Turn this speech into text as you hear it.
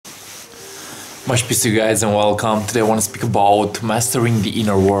Much peace to you guys and welcome. Today I want to speak about mastering the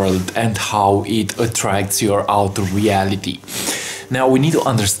inner world and how it attracts your outer reality. Now we need to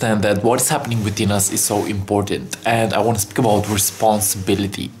understand that what is happening within us is so important, and I want to speak about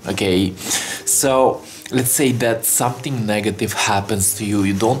responsibility, okay? So let's say that something negative happens to you.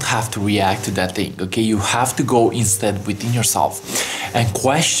 You don't have to react to that thing, okay? You have to go instead within yourself and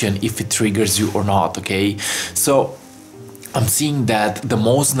question if it triggers you or not, okay? So I'm seeing that the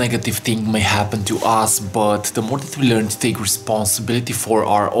most negative thing may happen to us, but the more that we learn to take responsibility for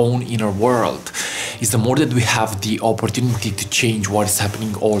our own inner world, is the more that we have the opportunity to change what is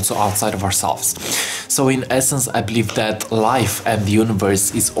happening also outside of ourselves. So in essence, I believe that life and the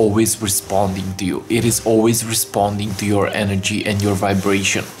universe is always responding to you. It is always responding to your energy and your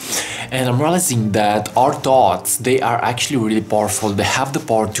vibration. And I'm realizing that our thoughts, they are actually really powerful. They have the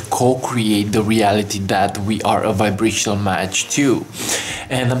power to co-create the reality that we are a vibrational match to.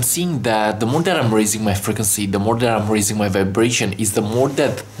 And I'm seeing that the more that I'm raising my frequency, the more that I'm raising my vibration, is the more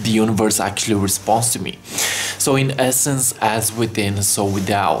that the universe actually responds to me. So in essence, as within, so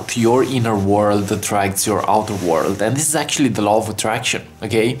without. Your inner world attracts your outer world. And this is actually the law of attraction,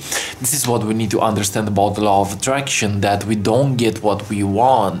 okay? This is what we need to understand about the law of attraction, that we don't get what we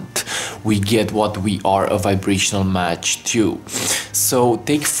want. We get what we are a vibrational match to. So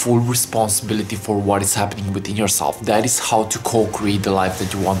take full responsibility for what is happening within yourself. That is how to co-create the life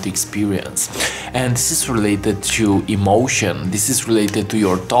that you want to experience. And this is related to emotion, this is related to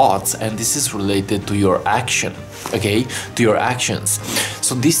your thoughts, and this is related to your action, okay, to your actions.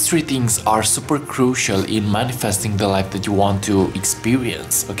 So these three things are super crucial in manifesting the life that you want to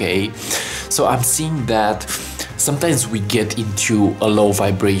experience, okay? So I'm seeing that sometimes we get into a low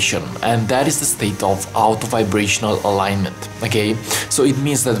vibration, and that is the state of out of vibrational alignment, okay? So it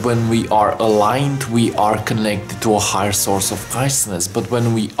means that when we are aligned, we are connected to a higher source of consciousness, but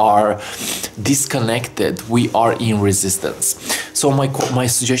when we are disconnected, we are in resistance. So my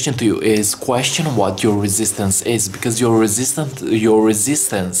suggestion to you is question what your resistance is, because your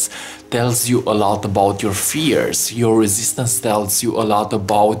resistance tells you a lot about your fears. Your resistance tells you a lot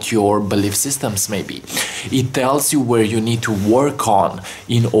about your belief systems, maybe. It tells you where you need to work on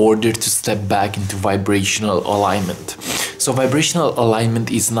in order to step back into vibrational alignment. So vibrational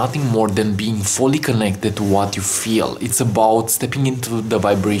alignment is nothing more than being fully connected to what you feel. It's about stepping into the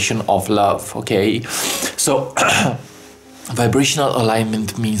vibration of love, okay? So vibrational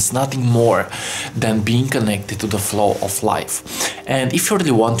alignment means nothing more than being connected to the flow of life. And if you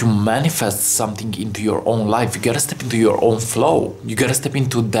really want to manifest something into your own life, you gotta step into your own flow. You gotta step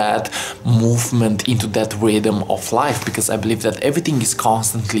into that movement, into that rhythm of life, because I believe that everything is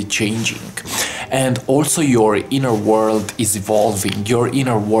constantly changing. And also your inner world is evolving. Your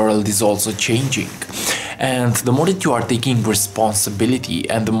inner world is also changing. And the more that you are taking responsibility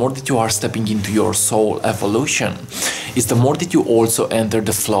and the more that you are stepping into your soul evolution, is the more that you also enter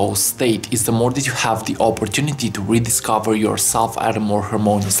the flow state, is the more that you have the opportunity to rediscover yourself at a more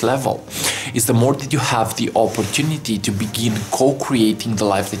harmonious level, is the more that you have the opportunity to begin co-creating the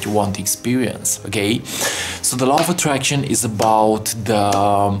life that you want to experience, okay? So the law of attraction is about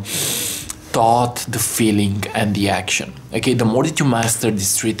the thought, the feeling, and the action. Okay, the more that you master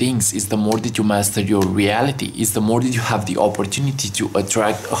these three things, is the more that you master your reality, is the more that you have the opportunity to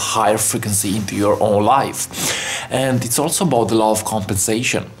attract a higher frequency into your own life. And it's also about the law of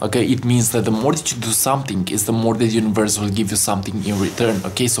compensation, okay? It means that the more that you do something, is the more that the universe will give you something in return,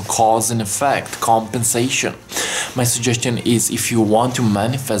 okay? So cause and effect, compensation. My suggestion is, if you want to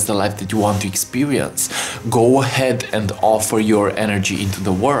manifest the life that you want to experience, go ahead and offer your energy into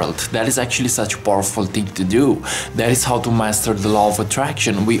the world. That is actually such a powerful thing to do. That is how to master the law of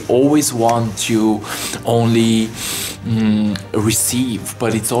attraction. We always want to only receive,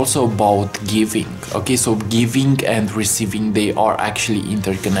 but it's also about giving, okay? So giving and receiving, they are actually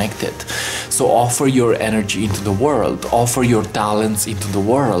interconnected. So offer your energy into the world, offer your talents into the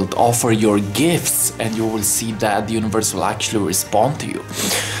world, offer your gifts, and you will see that the universe will actually respond to you.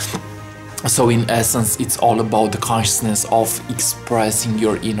 So in essence, it's all about the consciousness of expressing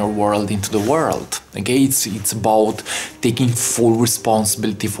your inner world into the world. Okay, it's about taking full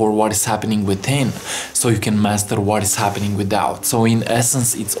responsibility for what is happening within, so you can master what is happening without. So in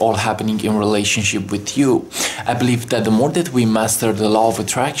essence, it's all happening in relationship with you. I believe that the more that we master the law of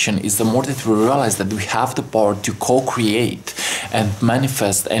attraction, is the more that we realize that we have the power to co-create and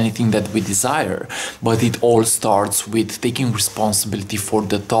manifest anything that we desire. But it all starts with taking responsibility for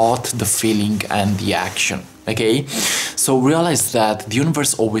the thought, the feeling, and the action. Okay, so realize that the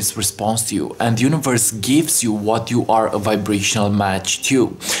universe always responds to you, and the universe gives you what you are a vibrational match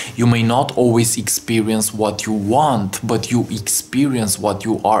to. You may not always experience what you want, but you experience what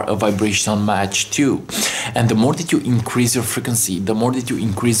you are a vibrational match to. And the more that you increase your frequency, the more that you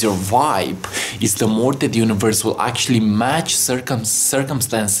increase your vibe, is the more that the universe will actually match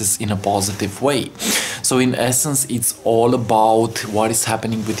circumstances in a positive way. So in essence, it's all about what is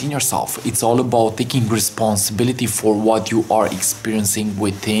happening within yourself. It's all about taking responsibility for what you are experiencing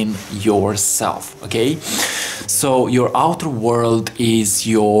within yourself. Okay, so your outer world is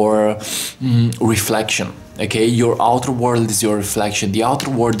your reflection. Okay, your outer world is your reflection. The outer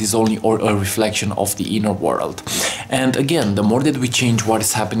world is only a reflection of the inner world. And again, the more that we change what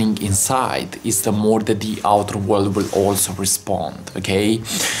is happening inside, is the more that the outer world will also respond. Okay,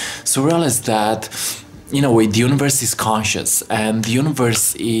 so realize that in a way, the universe is conscious, and the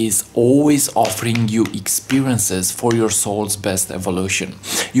universe is always offering you experiences for your soul's best evolution.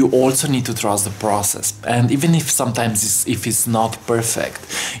 You also need to trust the process, and even if sometimes if it's not perfect,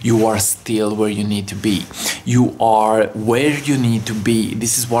 you are still where you need to be. You are where you need to be.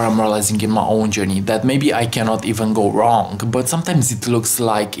 This is what I'm realizing in my own journey, that maybe I cannot even go wrong, but sometimes it looks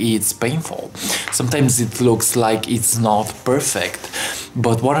like it's painful. Sometimes it looks like it's not perfect.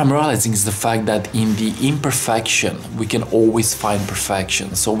 But what I'm realizing is the fact that in the imperfection, we can always find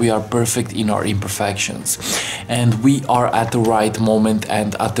perfection. So we are perfect in our imperfections, and we are at the right moment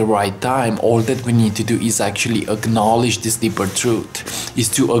and at the right time. All that we need to do is actually acknowledge this deeper truth, is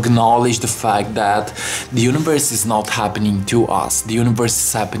to acknowledge the fact that the universe is not happening to us. The universe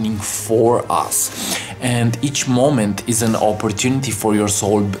is happening for us. And each moment is an opportunity for your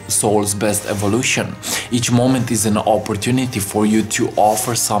soul's best evolution. Each moment is an opportunity for you to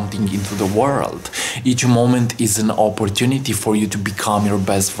offer something into the world. Each moment is an opportunity for you to become your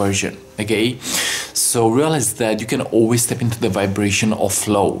best version. Okay, so realize that you can always step into the vibration of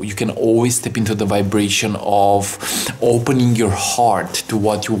flow. You can always step into the vibration of opening your heart to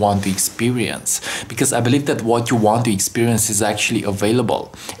what you want to experience, because I believe that what you want to experience is actually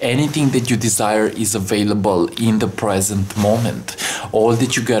available. Anything that you desire is available in the present moment. All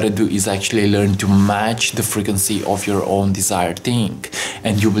that you gotta do is actually learn to match the frequency of your own desired thing,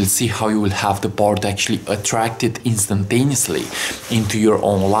 and you will see how you will have the power to actually attract it instantaneously into your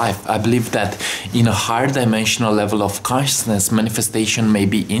own life. I believe that in a higher dimensional level of consciousness, manifestation may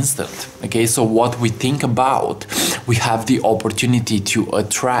be instant. Okay, so what we think about, we have the opportunity to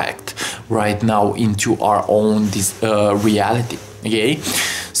attract right now into our own reality. Okay,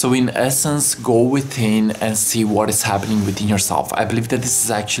 so in essence, go within and see what is happening within yourself. I believe that this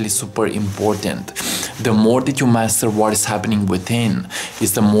is actually super important. The more that you master what is happening within,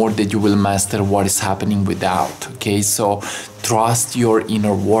 is the more that you will master what is happening without. Okay, so trust your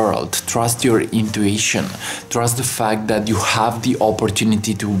inner world, trust your intuition, trust the fact that you have the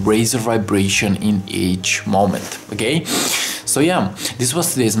opportunity to raise your vibration in each moment. Okay, so yeah, this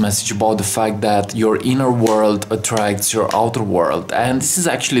was today's message about the fact that your inner world attracts your outer world, and this is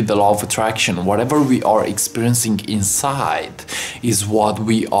actually the law of attraction. Whatever we are experiencing inside is what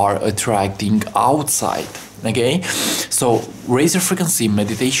we are attracting outside. Okay, so raise your frequency.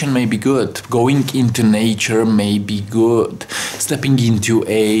 Meditation may be good, going into nature may be good, stepping into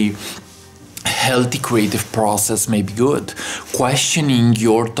a healthy creative process may be good, questioning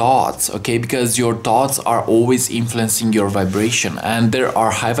your thoughts, okay, because your thoughts are always influencing your vibration, and there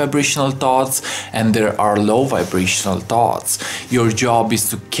are high vibrational thoughts and there are low vibrational thoughts. Your job is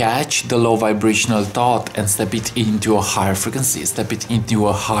to catch the low vibrational thought and step it into a higher frequency, step it into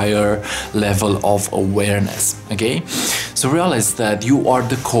a higher level of awareness. Okay, so realize that you are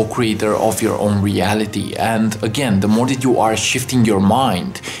the co-creator of your own reality, and again, the more that you are shifting your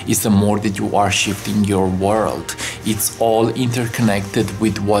mind is the more that you are shifting your world. It's all interconnected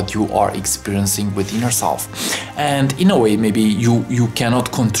with what you are experiencing within yourself. And in a way, maybe you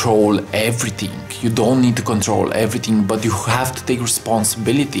cannot control everything. You don't need to control everything, but you have to take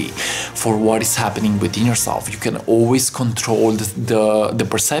responsibility for what is happening within yourself. You can always control the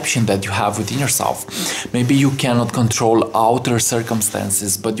perception that you have within yourself. Maybe you cannot control outer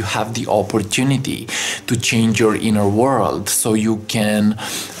circumstances, but you have the opportunity to change your inner world, so you can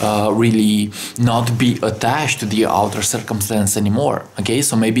really not be attached to the outer circumstance anymore. Okay,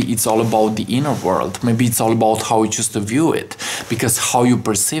 so maybe it's all about the inner world. Maybe it's all about how you choose to view it, because how you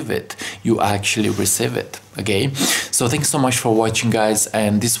perceive it, you actually receive it. Okay, so thanks so much for watching, guys,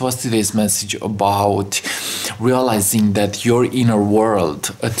 and this was today's message about realizing that your inner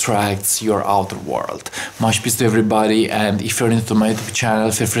world attracts your outer world. Much peace to everybody, and if you're new to my YouTube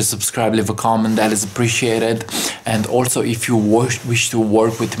channel, feel free to subscribe, leave a comment, that is appreciated. And also, if you wish to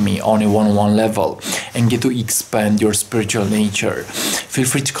work with me on a one-on-one level and get to expand your spiritual nature, feel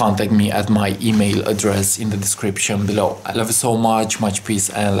free to contact me at my email address in the description below. I love you so much peace,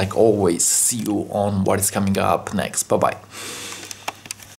 and like always, see you on what is coming up next. Bye bye.